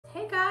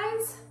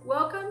guys,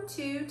 welcome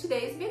to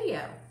today's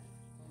video.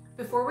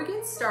 Before we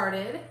get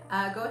started,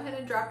 go ahead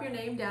and drop your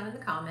name down in the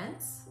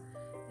comments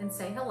and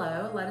say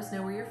hello. Let us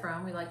know where you're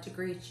from. We like to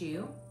greet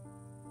you.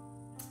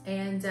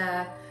 And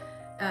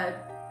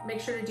make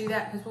sure to do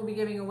that because we'll be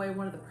giving away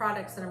one of the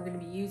products that I'm going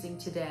to be using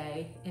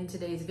today in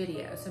today's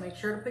video. So make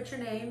sure to put your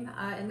name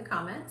in the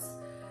comments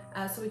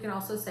so we can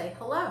also say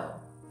hello.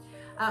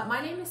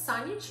 My name is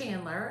Sonja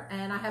Chandler,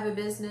 and I have a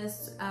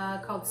business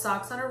called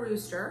Socks On A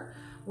Rooster,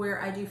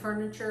 where I do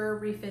furniture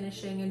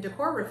refinishing and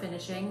decor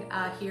refinishing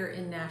here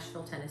in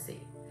Nashville, Tennessee.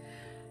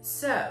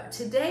 So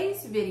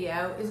today's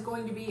video is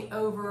going to be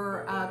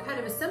over kind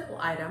of a simple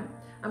item.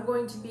 I'm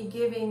going to be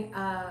giving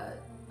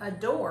a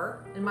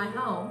door in my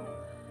home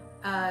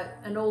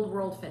an old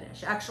world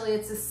finish. Actually,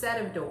 it's a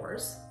set of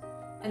doors,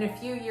 and a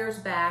few years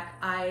back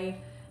I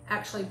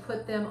actually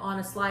put them on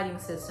a sliding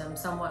system,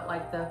 somewhat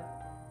like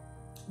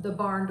the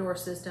barn door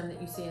system that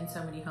you see in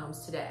so many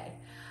homes today.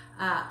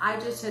 I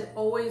just had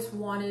always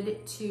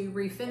wanted to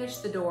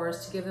refinish the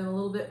doors to give them a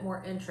little bit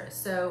more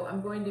interest. So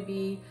I'm going to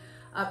be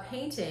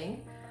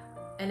painting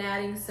and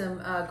adding some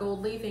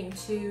gold leafing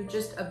to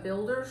just a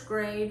builder's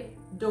grade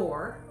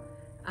door,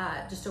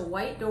 just a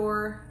white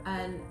door,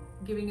 and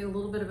giving it a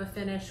little bit of a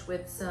finish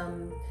with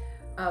some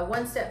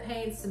one-step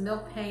paints, some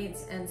milk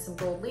paints, and some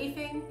gold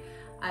leafing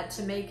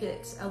to make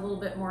it a little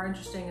bit more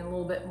interesting and a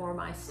little bit more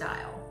my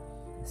style.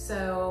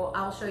 So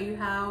I'll show you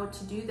how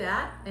to do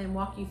that and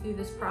walk you through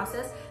this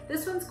process.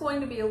 This one's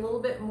going to be a little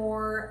bit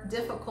more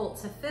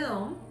difficult to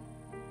film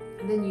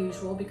than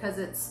usual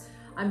because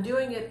I'm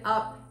doing it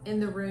up in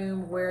the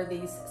room where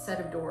these set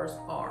of doors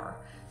are.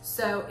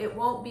 So it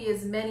won't be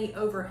as many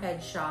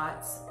overhead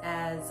shots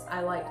as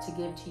I like to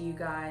give to you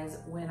guys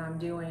when I'm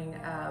doing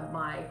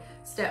my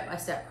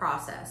step-by-step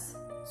process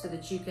so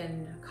that you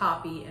can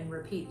copy and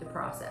repeat the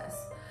process.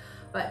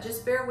 But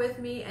just bear with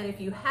me, and if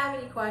you have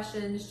any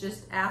questions,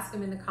 just ask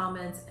them in the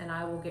comments and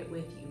I will get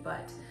with you.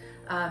 But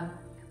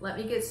let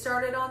me get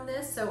started on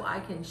this so I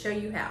can show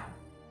you how.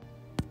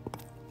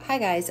 Hi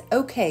guys,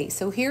 okay,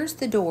 so here's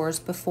the doors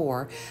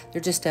before.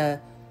 They're just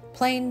a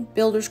plain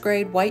builder's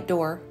grade white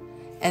door,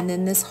 and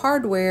then this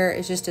hardware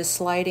is just a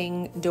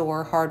sliding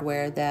door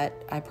hardware that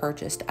I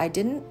purchased. I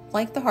didn't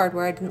like the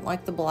hardware, I didn't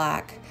like the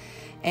black,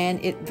 and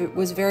it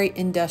was very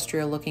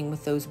industrial looking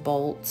with those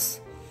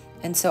bolts.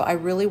 And so I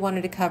really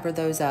wanted to cover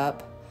those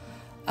up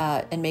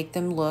and make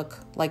them look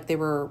like they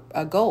were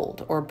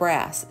gold or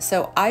brass.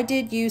 So I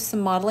did use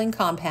some modeling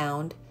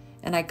compound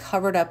and I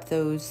covered up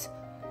those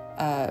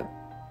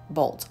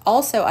bolts.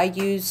 Also, I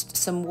used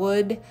some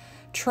wood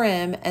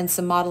trim and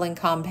some modeling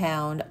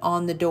compound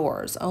on the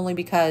doors, only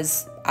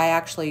because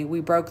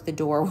we broke the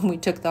door when we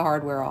took the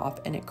hardware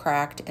off and it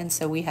cracked, and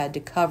so we had to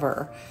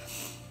cover.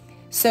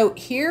 So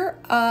here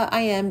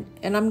I am,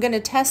 and I'm going to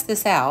test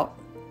this out.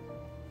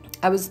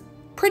 I was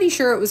pretty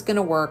sure it was going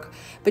to work,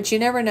 but you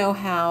never know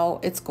how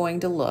it's going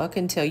to look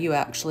until you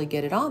actually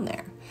get it on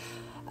there.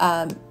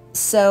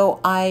 So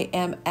I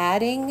am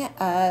adding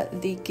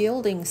the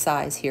gilding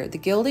size here. The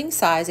gilding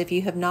size, if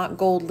you have not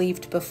gold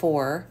leafed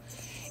before,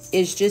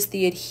 is just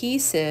the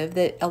adhesive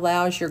that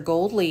allows your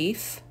gold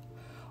leaf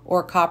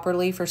or copper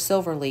leaf or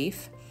silver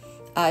leaf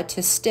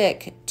to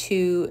stick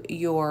to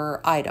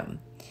your item.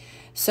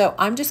 So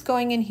I'm just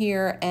going in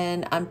here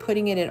and I'm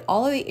putting it in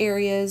all of the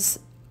areas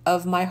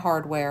of my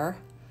hardware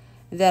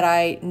that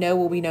I know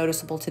will be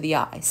noticeable to the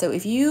eye. So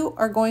if you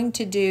are going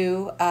to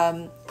do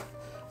a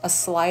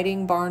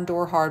sliding barn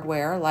door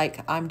hardware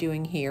like I'm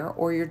doing here,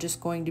 or you're just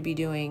going to be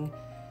doing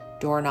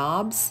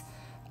doorknobs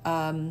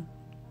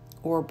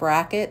or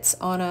brackets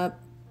on a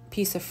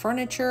piece of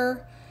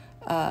furniture,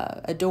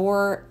 a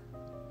door,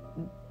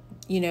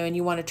 and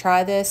you want to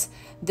try this,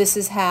 this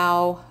is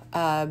how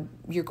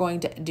you're going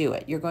to do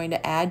it. You're going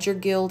to add your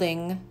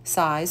gilding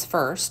size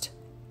first,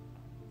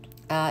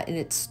 and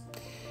it's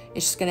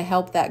just going to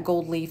help that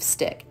gold leaf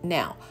stick.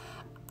 Now,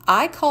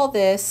 I call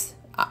this,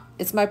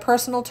 it's my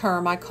personal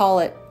term, I call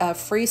it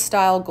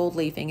freestyle gold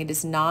leafing. It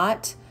is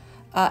not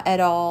at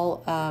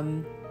all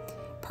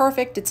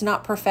perfect. It's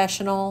not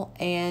professional.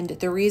 And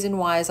the reason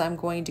why is I'm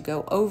going to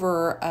go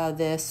over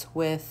this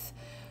with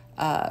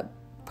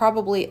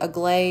probably a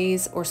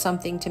glaze or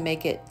something to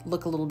make it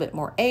look a little bit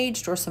more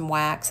aged, or some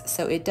wax.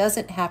 So it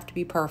doesn't have to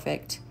be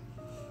perfect.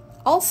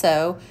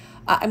 Also,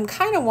 I'm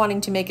kind of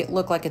wanting to make it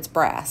look like it's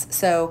brass.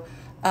 So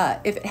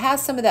if it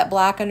has some of that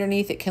black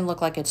underneath, it can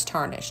look like it's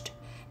tarnished.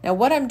 Now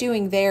what I'm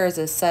doing there is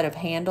a set of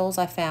handles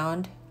I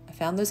found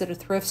those at a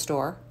thrift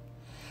store.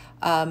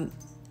 And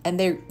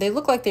they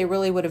look like they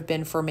really would have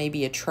been for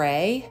maybe a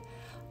tray.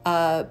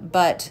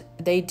 But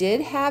they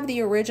did have the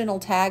original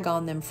tag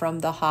on them from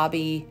the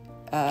hobby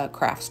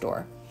craft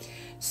store.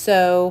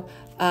 So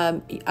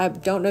I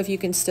don't know if you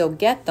can still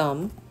get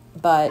them,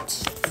 but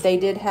they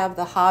did have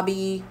the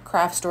hobby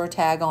craft store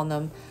tag on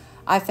them.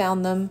 I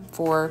found them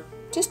for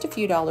just a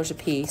few dollars a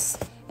piece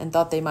and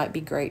thought they might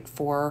be great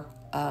for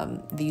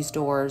these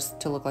doors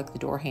to look like the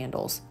door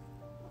handles.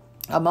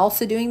 I'm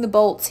also doing the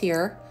bolts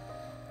here.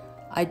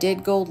 I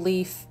did gold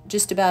leaf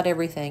just about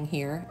everything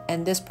here,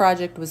 and this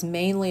project was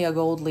mainly a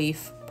gold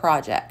leaf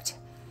project.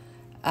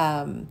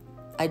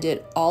 I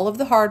did all of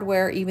the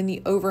hardware, even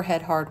the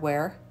overhead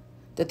hardware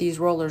that these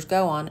rollers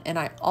go on, and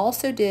I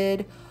also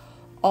did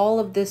all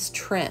of this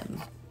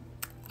trim.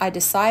 I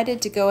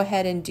decided to go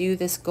ahead and do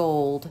this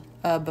gold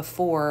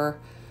before,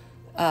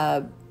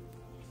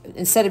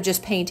 instead of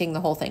just painting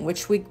the whole thing,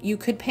 which you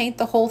could paint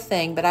the whole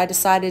thing, but I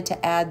decided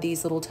to add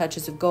these little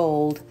touches of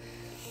gold.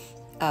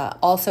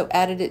 Also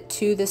added it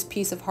to this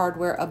piece of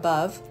hardware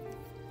above.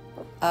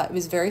 It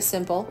was very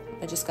simple.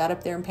 I just got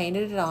up there and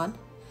painted it on.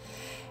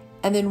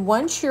 And then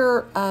once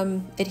your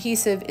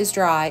adhesive is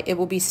dry, it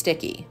will be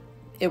sticky.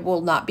 It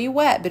will not be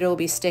wet, but it will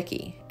be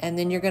sticky. And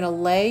then you're going to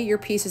lay your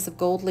pieces of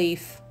gold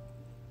leaf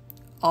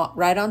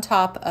right on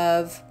top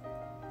of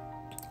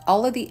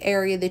all of the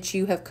area that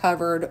you have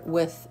covered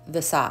with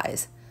the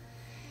size.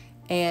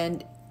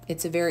 And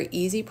it's a very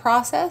easy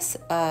process.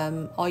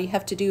 All you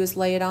have to do is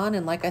lay it on.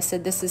 And like I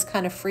said, this is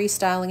kind of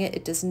freestyling it.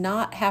 It does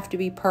not have to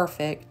be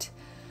perfect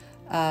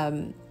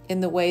in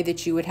the way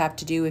that you would have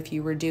to do if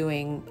you were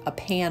doing a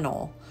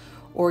panel,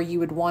 or you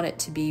would want it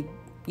to be,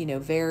 you know,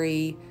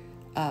 very,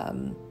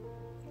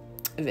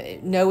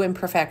 no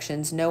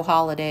imperfections, no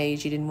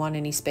holidays. You didn't want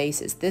any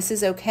spaces. This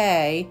is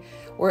okay,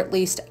 or at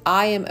least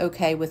I am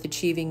okay with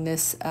achieving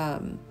this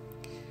kind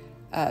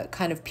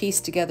of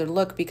pieced together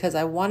look, because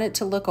I want it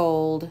to look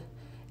old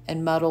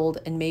and muddled,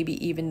 and maybe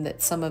even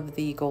that some of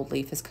the gold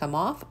leaf has come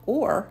off.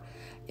 Or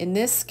in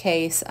this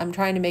case, I'm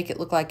trying to make it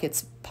look like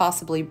it's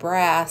possibly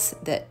brass,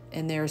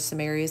 and there's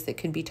some areas that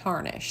can be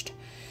tarnished.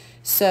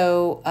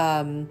 So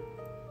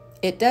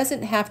it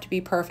doesn't have to be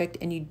perfect,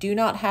 and you do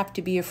not have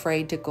to be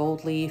afraid to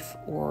gold leaf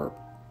or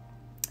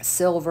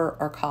silver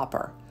or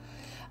copper.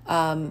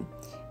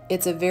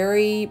 It's a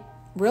very,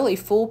 really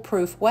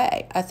foolproof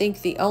way. I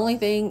think the only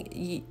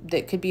thing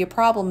that could be a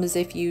problem is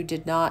if you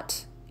did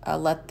not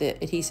let the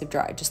adhesive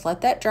dry. Just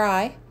let that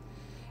dry.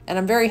 And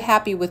I'm very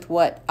happy with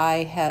what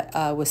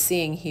I was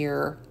seeing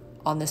here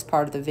on this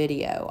part of the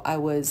video. I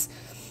was,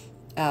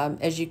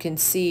 as you can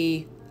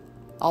see,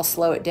 I'll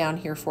slow it down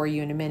here for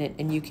you in a minute,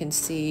 and you can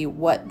see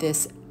what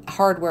this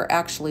hardware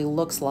actually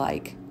looks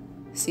like.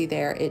 See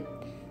there,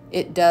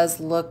 it does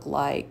look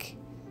like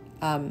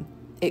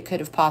it could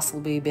have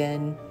possibly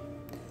been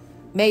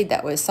made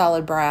that way,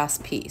 solid brass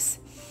piece.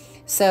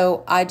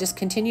 So I just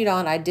continued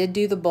on. I did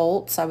do the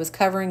bolts. I was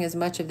covering as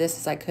much of this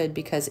as I could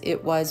because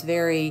it was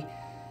very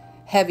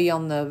heavy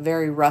on the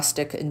very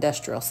rustic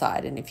industrial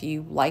side. And if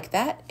you like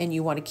that and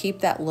you want to keep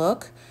that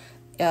look,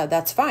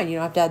 that's fine. You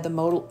don't have to add the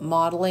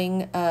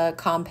modeling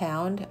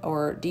compound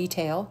or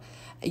detail.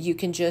 You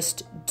can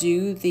just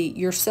do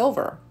your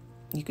silver.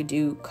 You could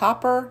do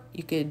copper,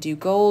 you could do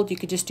gold, you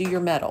could just do your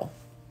metal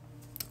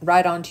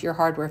right onto your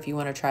hardware if you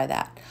want to try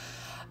that.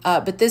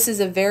 But this is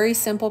a very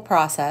simple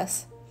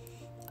process.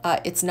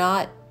 It's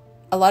not,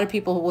 a lot of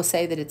people will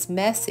say that it's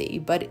messy,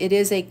 but it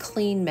is a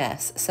clean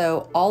mess.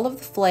 So all of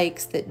the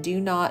flakes that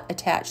do not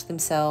attach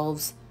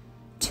themselves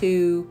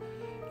to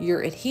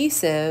your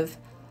adhesive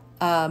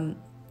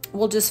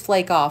will just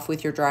flake off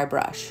with your dry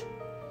brush.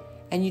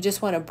 And you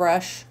just want to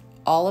brush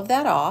all of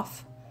that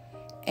off.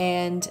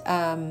 And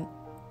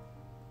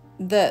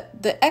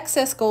the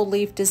excess gold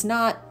leaf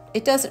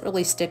doesn't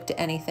really stick to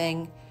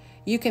anything.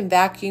 You can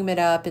vacuum it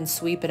up and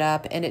sweep it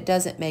up, and it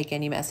doesn't make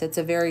any mess. It's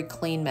a very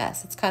clean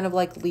mess. It's kind of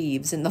like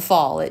leaves in the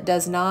fall. It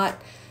does not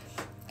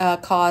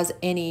cause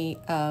any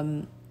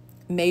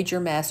major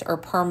mess or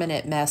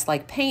permanent mess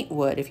like paint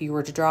would if you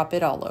were to drop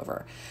it all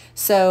over.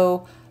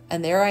 So,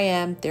 and there I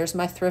am. There's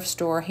my thrift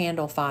store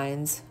handle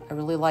finds. I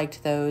really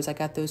liked those. I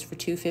got those for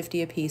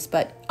 $2.50 a piece,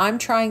 but I'm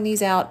trying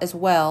these out as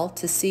well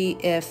to see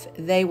if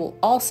they will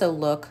also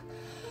look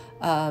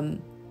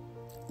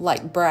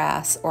like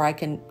brass, or I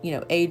can,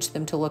 age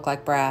them to look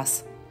like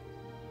brass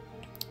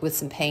with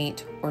some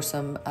paint or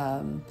some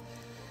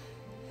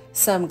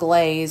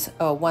glaze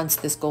once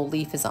this gold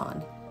leaf is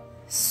on.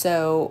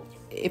 So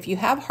if you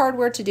have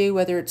hardware to do,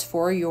 whether it's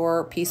for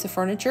your piece of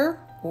furniture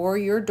or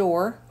your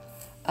door,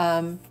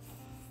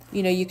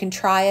 you can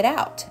try it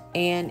out.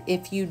 And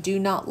if you do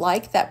not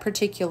like that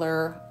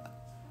particular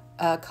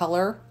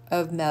color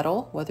of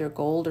metal, whether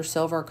gold or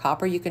silver or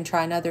copper, you can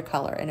try another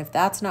color. And if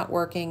that's not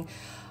working,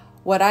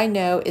 what I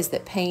know is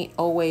that paint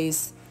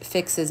always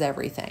fixes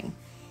everything.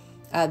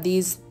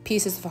 These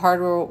pieces of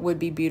hardware would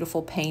be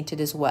beautiful painted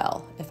as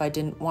well if I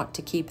didn't want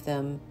to keep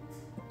them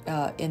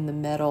in the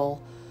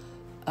metal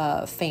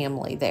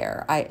family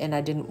there. And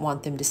I didn't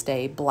want them to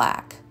stay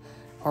black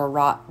or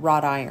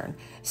wrought iron.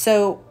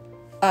 So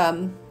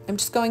I'm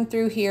just going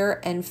through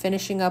here and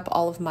finishing up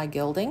all of my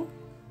gilding.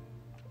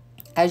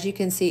 As you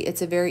can see,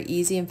 it's a very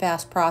easy and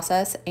fast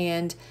process.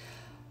 And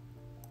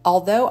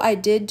although I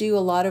did do a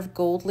lot of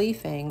gold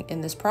leafing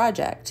in this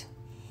project,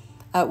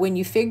 when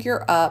you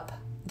figure up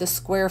the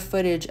square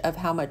footage of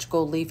how much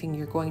gold leafing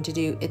you're going to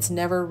do, it's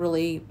never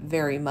really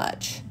very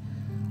much,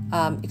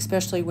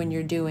 especially when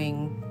you're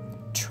doing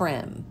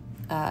trim.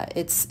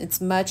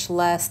 It's much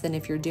less than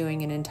if you're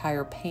doing an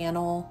entire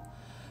panel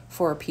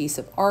for a piece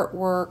of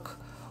artwork,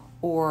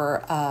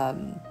 or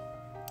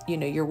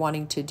you're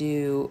wanting to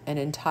do an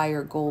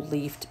entire gold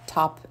leafed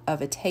top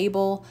of a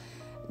table.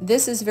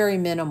 this is very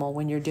minimal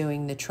when you're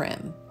doing the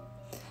trim.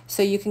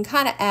 So you can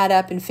kind of add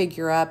up and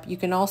figure up. You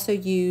can also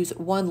use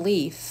one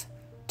leaf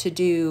to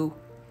do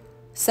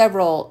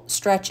several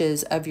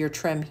stretches of your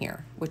trim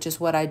here, which is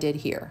what I did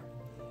here.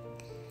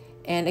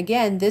 And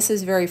again, this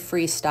is very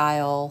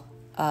freestyle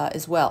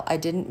as well. I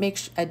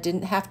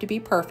didn't have to be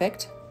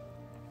perfect.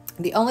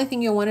 The only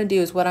thing you'll want to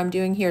do is what I'm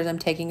doing here is I'm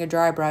taking a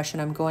dry brush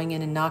and I'm going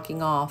in and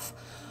knocking off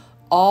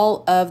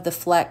all of the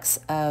flecks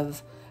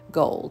of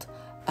gold.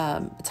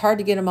 It's hard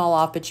to get them all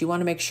off, but you want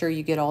to make sure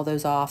you get all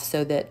those off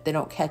so that they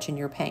don't catch in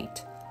your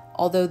paint.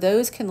 Although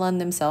those can lend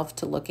themselves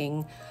to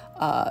looking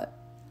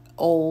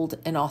old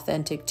and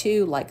authentic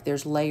too, like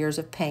there's layers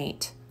of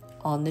paint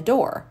on the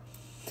door.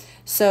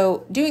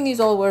 So doing these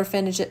old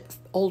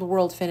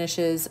world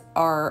finishes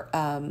are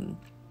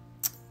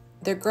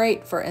they're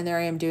great for, and there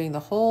I am doing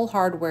the whole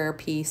hardware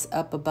piece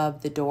up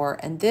above the door,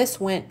 and this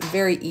went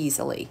very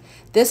easily.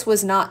 This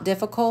was not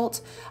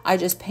difficult. I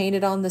just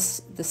painted on the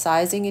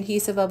sizing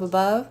adhesive up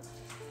above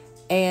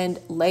and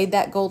laid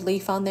that gold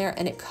leaf on there,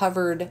 and it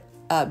covered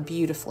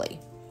beautifully.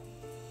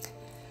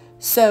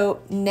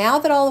 So now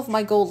that all of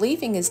my gold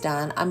leafing is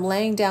done, I'm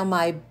laying down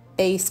my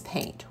base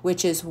paint,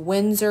 which is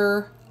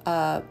Winsor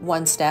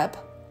one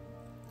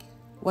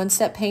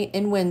step paint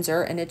in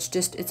Winsor, and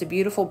it's a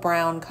beautiful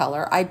brown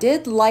color. I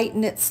did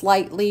lighten it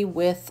slightly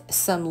with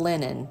some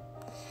linen.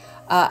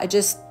 I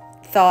just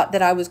thought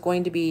that I was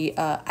going to be,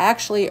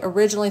 actually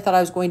originally thought I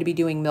was going to be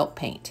doing milk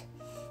paint,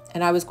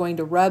 and I was going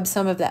to rub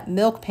some of that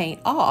milk paint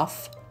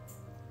off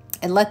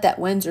and let that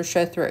Winsor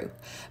show through.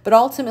 But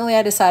ultimately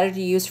I decided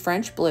to use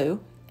French blue,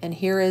 and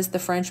here is the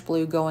French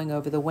blue going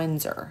over the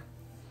Winsor.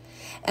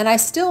 And I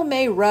still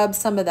may rub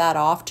some of that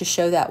off to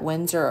show that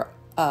Winsor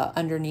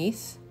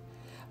underneath.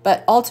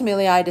 But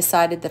ultimately, I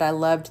decided that I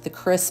loved the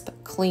crisp,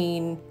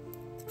 clean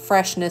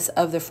freshness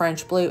of the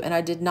French blue, and I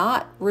did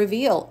not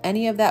reveal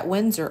any of that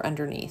Winsor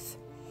underneath.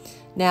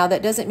 Now,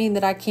 that doesn't mean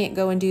that I can't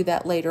go and do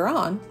that later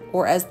on,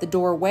 or as the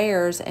door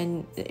wears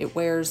and it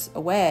wears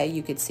away,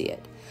 you could see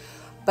it.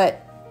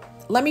 But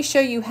let me show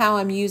you how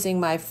I'm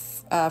using my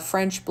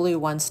French blue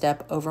one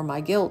step over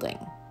my gilding.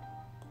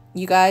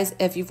 You guys,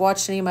 if you've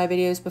watched any of my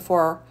videos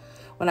before,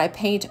 when I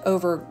paint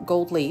over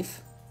gold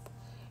leaf,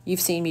 you've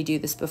seen me do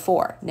this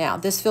before. Now,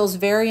 this feels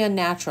very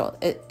unnatural.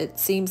 It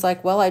seems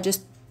like, well, I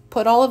just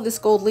put all of this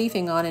gold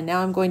leafing on and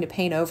now I'm going to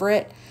paint over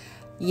it.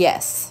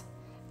 Yes.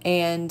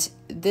 And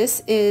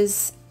this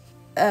is,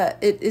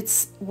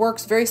 it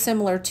works very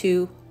similar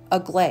to a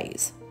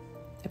glaze.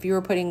 If you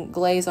were putting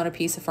glaze on a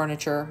piece of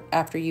furniture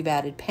after you've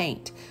added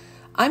paint.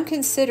 I'm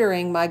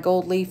considering my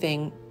gold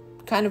leafing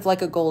kind of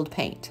like a gold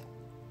paint.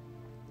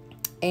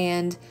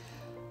 And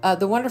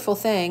the wonderful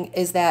thing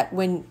is that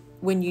when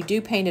you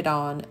do paint it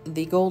on,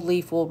 the gold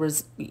leaf will,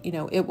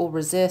 it will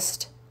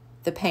resist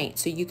the paint,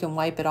 so you can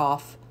wipe it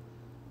off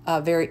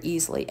very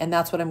easily. And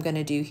that's what I'm going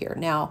to do here.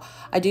 Now,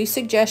 I do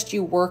suggest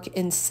you work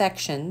in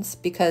sections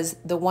because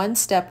the one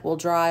step will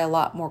dry a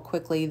lot more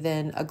quickly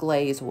than a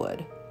glaze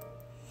would.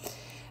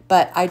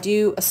 But I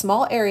do a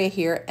small area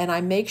here, and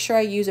I make sure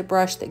I use a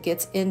brush that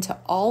gets into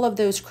all of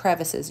those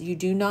crevices. You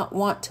do not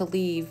want to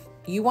leave.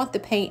 You want the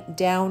paint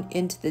down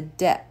into the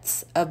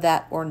depths of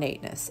that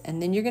ornateness.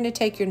 And then you're going to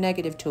take your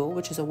negative tool,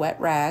 which is a wet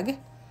rag.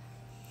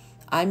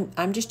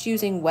 I'm just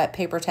using wet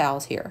paper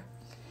towels here.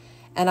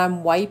 And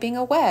I'm wiping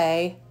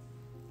away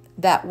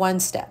that one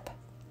step.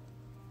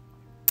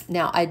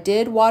 Now, I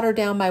did water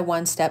down my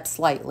one step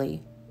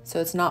slightly, so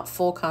it's not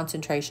full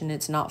concentration,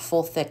 it's not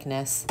full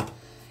thickness,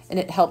 and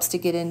it helps to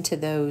get into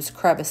those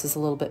crevices a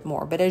little bit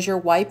more. But as you're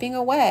wiping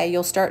away,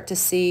 you'll start to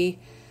see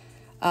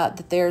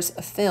that there's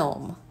a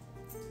film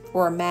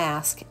or a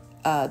mask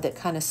that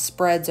kind of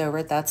spreads over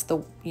it. That's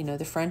the,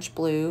 the French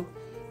blue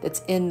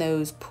that's in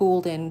those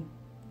pooled in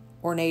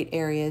ornate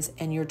areas,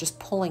 and you're just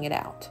pulling it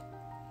out.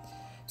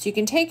 So you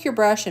can take your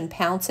brush and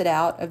pounce it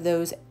out of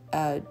those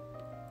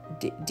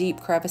deep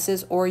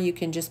crevices, or you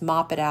can just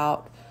mop it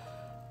out,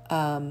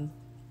 go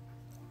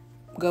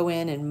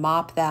in and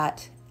mop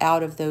that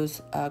out of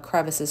those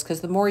crevices,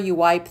 because the more you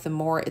wipe, the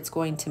more it's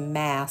going to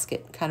mask.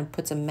 It kind of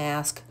puts a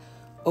mask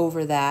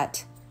over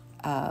that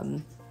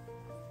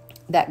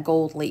that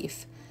gold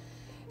leaf.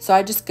 So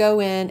I just go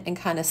in and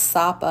kind of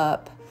sop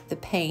up the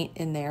paint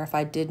in there if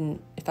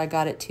I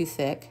got it too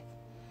thick.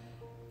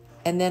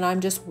 And then I'm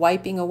just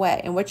wiping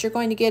away. And what you're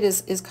going to get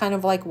is kind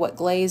of like what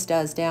glaze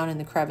does down in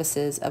the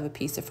crevices of a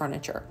piece of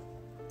furniture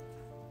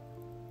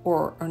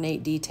or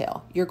ornate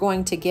detail. You're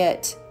going to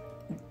get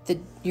the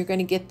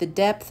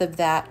depth of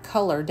that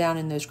color down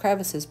in those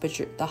crevices, but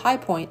the high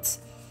points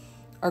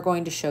are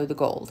going to show the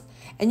gold.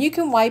 And you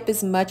can wipe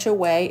as much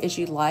away as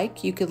you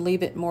like. You could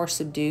leave it more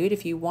subdued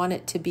if you want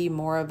it to be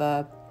more of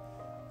a,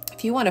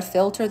 if you want to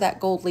filter that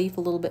gold leaf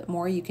a little bit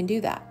more, you can do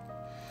that.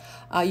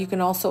 You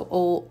can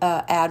also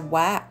add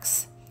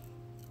wax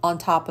on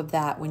top of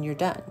that when you're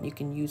done. You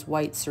can use the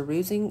white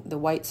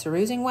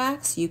cerusing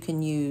wax. You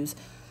can use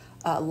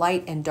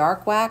light and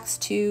dark wax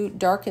to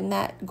darken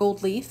that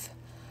gold leaf.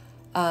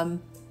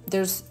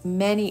 There's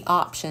many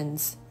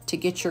options to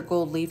get your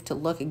gold leaf to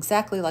look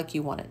exactly like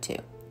you want it to.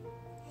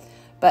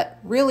 But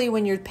really,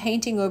 when you're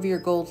painting over your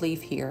gold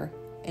leaf here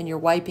and you're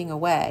wiping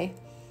away,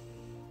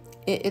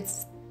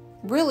 it's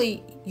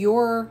really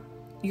your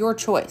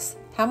choice.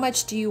 How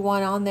much do you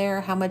want on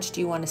there? How much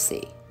do you want to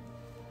see?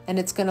 And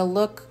it's going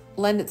to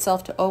lend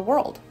itself to a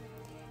world.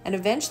 And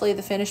eventually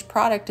the finished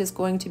product is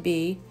going to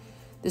be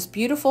this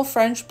beautiful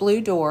French blue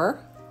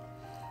door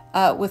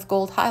with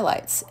gold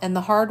highlights. And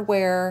the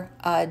hardware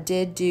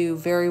did do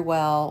very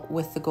well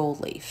with the gold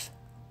leaf.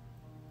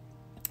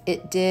 I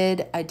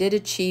did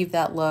achieve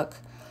that look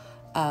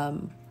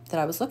that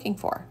I was looking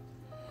for.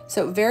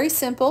 So very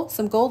simple,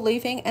 some gold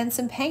leafing and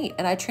some paint,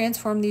 and I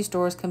transformed these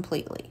doors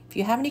completely. If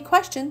you have any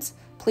questions,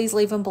 please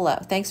leave them below.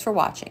 Thanks for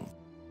watching.